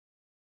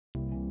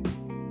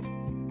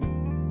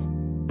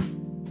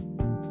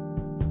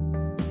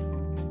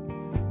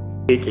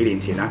幾年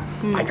前啦，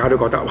大家都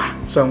覺得哇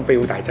雙非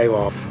好大劑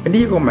喎。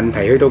呢個問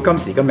題去到今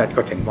時今日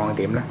個情況係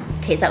點呢？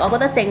其實我覺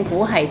得政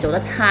府係做得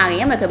差嘅，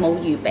因為佢冇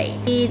預備。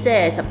即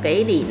係10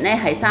幾年咧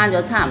係生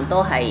咗差唔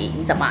多係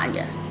20萬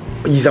嘅。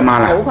20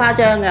萬啊！好誇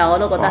張嘅，我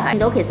都覺得係。見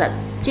到其實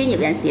專業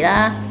人士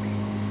啦、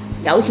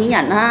有錢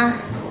人啦、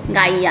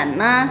藝人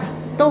啦，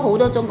都好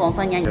多中港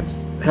婚姻。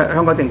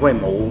香港政府係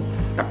冇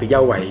特別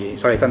優惠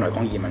所謂新來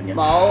港移民嘅。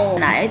冇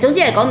嗱，總之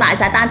係講賴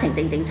晒單程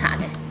證政策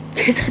嘅。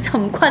其實就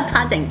唔關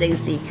單程證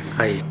事。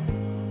係。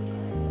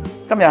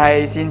今日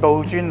係線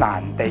報專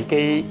欄地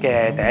基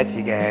嘅第一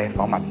次嘅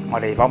訪問，我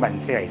哋訪問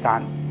施麗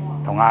珊，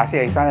同阿施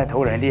麗珊咧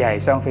討論一啲係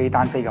雙非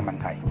單非嘅問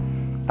題。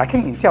但係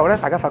傾完之後咧，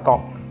大家發覺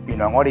原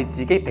來我哋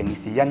自己平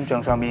時印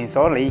象上面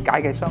所理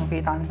解嘅雙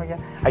非單非咧，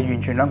係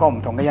完全兩個唔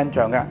同嘅印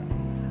象嘅。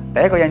第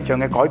一個印象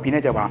嘅改變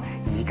咧就話，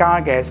而家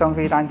嘅雙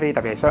非單非，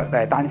特別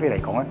係單非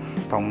嚟講咧，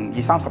同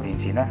20-30年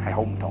前咧係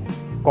好唔同。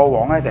過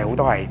往咧就係好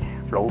多係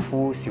老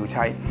夫少妻，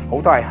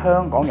好多係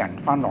香港人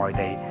返內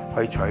地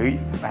去娶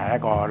一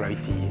個女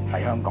士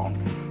嚟香港，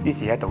於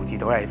是咧導致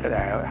到係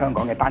香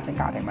港嘅單親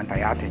家庭問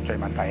題啊、團聚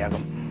問題啊咁。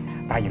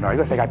但係原來呢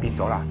個世界變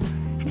咗啦，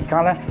而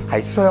家咧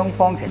係雙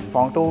方情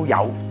況都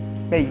有。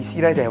咩意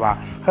思咧？就係話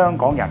香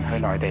港人去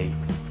內地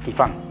結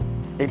婚，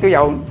亦都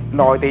有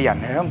內地人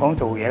喺香港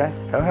做嘢咧，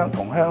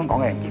同香港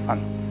嘅人結婚，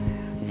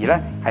而咧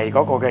係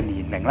嗰個嘅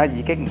年齡咧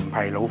已經唔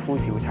係老夫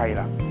少妻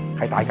啦，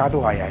係大家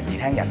都係年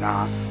輕人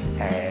啊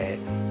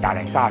，20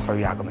零30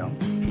歲啊咁樣，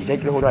而且亦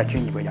都好多係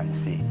專業嘅人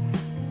士，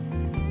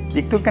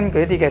亦都根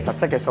據一啲嘅實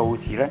質嘅數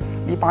字咧，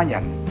呢班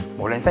人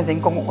無論申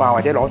請公屋啊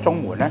或者攞綜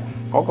援咧，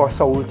嗰個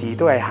數字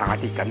都係下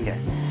跌緊嘅，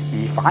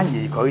而反而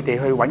佢哋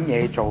去揾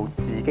嘢做，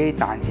自己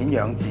賺錢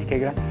養自己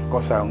咧，個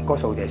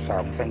數字係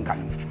上升緊。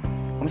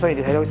咁所以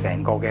你睇到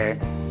成個嘅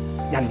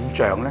印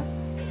象咧，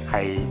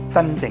係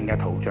真正嘅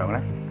圖像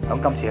咧，喺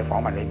今次嘅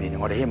訪問裏面，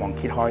我哋希望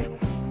揭開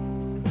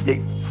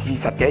亦事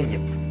實嘅一頁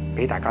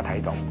俾大家睇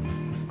到。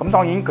咁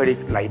當然佢哋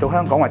嚟到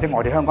香港或者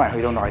我哋香港人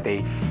去到內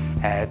地，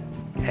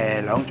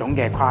兩種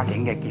嘅跨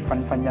境嘅結婚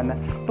婚姻咧，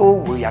都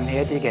會引起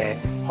一啲嘅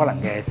可能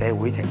嘅社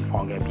會情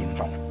況嘅變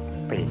動。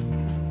譬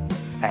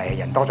如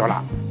人多咗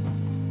啦，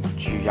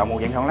住有冇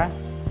影響咧？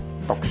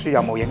讀書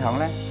有冇影響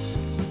咧？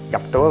入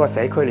到一個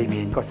社區裏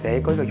面，個社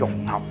區嘅融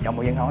合有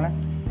冇影響咧？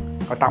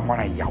個答案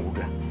係有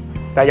嘅，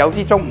但係有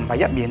之中唔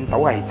係一面倒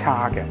係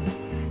差嘅，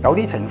有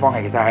啲情況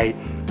係其實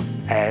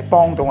係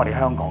幫到我哋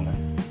香港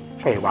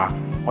嘅。譬如話，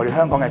我哋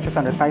香港嘅出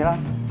生率低啦，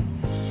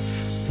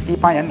呢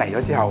班人嚟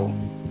咗之後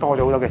多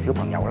咗好多嘅小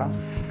朋友啦。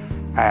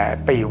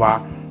譬如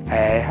話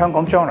香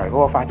港將來嗰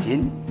個發展，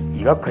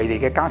如果佢哋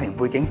嘅家庭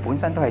背景本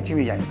身都係專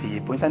業人士，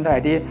本身都係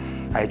啲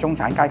係中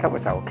產階級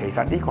嘅時候，其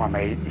實呢個係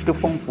咪亦都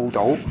豐富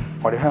到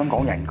我哋香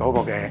港人嗰個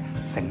嘅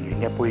成員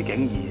嘅背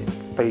景，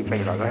而對未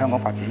來嘅香港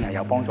發展係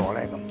有幫助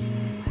咧？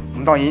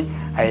咁當然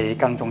係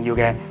更重要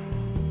嘅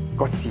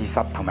個事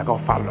實同埋個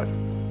法律，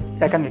因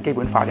為根據基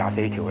本法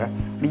24條咧，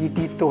呢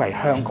啲都係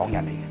香港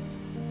人嚟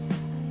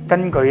嘅。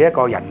根據一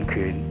個人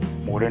權，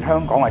無論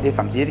香港或者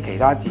甚至一啲其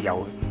他自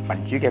由民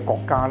主嘅國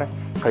家咧，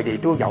佢哋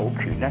都有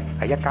權咧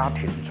係一家團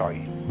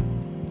聚。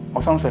我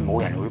相信冇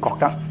人會覺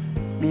得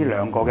呢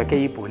兩個嘅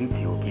基本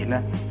條件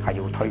咧係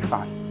要推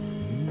翻。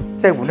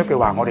即係換一句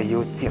話，我哋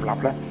要接納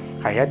咧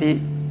係一啲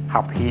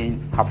合憲、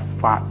合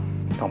法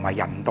同埋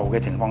人道嘅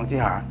情況之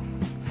下，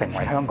成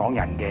為香港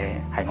人嘅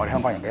係我哋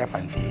香港人嘅一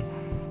份子。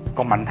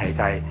個問題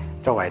就係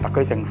作為特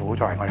區政府，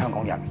作為我哋香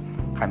港人，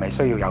係咪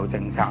需要有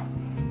政策，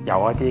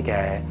有一啲嘅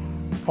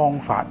方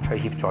法去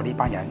協助呢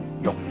班人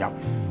融入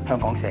香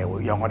港社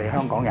會，讓我哋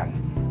香港人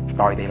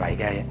內地嚟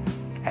嘅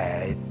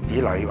子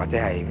女或者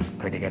係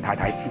佢哋嘅太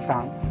太先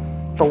生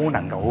都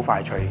能夠好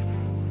快脆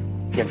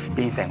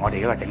變成我哋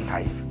一個整體，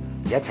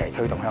而一齊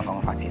推動香港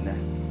嘅發展咧。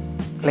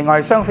另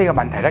外雙非嘅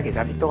問題咧，其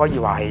實亦都可以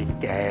話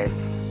係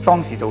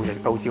當時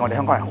導致我哋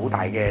香港人好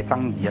大嘅爭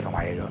議啊，同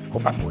埋好不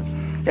滿，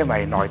因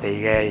為內地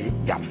嘅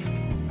人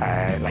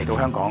嚟到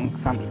香港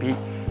生 BB，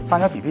 生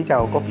咗 BB 之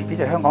後，個 BB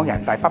就係香港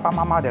人，但係爸爸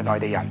媽媽就係內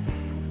地人。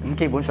咁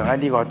基本上咧，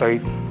呢個對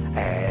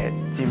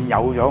佔有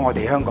咗我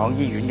哋香港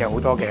醫院嘅好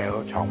多嘅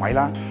床位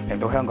啦，令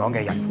到香港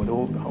嘅孕婦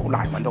都好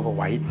難揾到個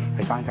位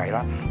去生仔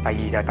啦。第二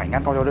就係突然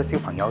間多咗好多小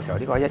朋友嘅時候，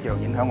呢個一樣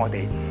影響我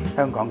哋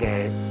香港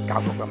嘅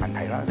教育嘅問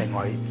題啦。另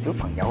外，小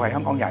朋友係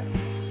香港人，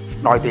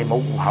內地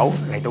冇戶口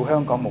嚟到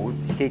香港冇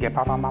自己嘅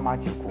爸爸媽媽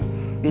照顧，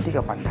呢啲嘅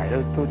問題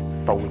都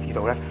導致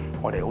到咧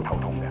我哋好頭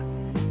痛嘅。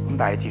咁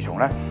但係自從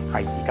咧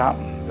係而家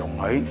唔容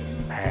許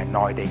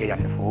內地嘅孕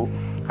婦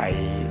係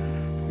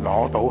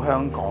攞到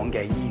香港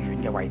嘅醫院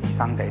嘅位置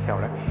生仔之後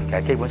咧，其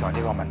實基本上呢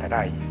個問題都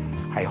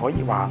係可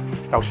以話，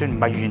就算唔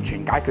係完全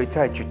解決，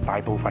都係絕大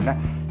部分咧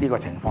呢個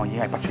情況已經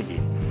係不出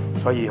現，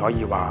所以可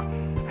以話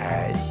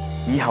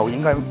以後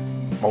應該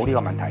冇呢個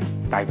問題。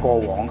但係過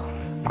往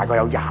大概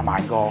有20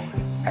萬個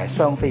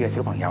雙非嘅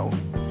小朋友，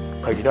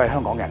佢哋都係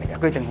香港人嚟嘅。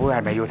特區政府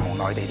係咪要同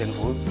內地政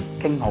府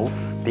傾好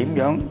點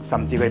樣，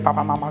甚至佢爸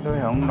爸媽媽都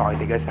喺內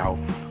地嘅時候，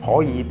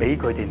可以俾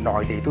佢哋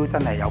內地都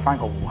真係有翻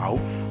個戶口，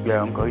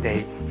讓佢哋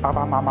爸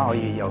爸媽媽可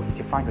以又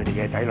接翻佢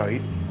哋嘅仔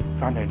女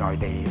翻去內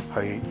地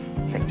去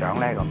成長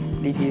呢？咁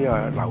呢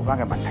啲留翻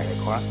嘅問題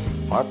嚟講，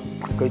我覺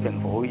得特區政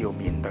府要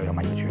面對同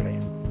埋要處理。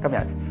今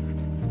日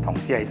同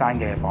施麗珊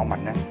嘅訪問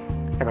呢，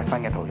一個新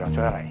嘅圖像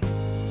出咗嚟，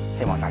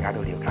希望大家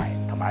都了解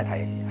同埋一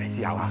齊去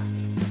思考下。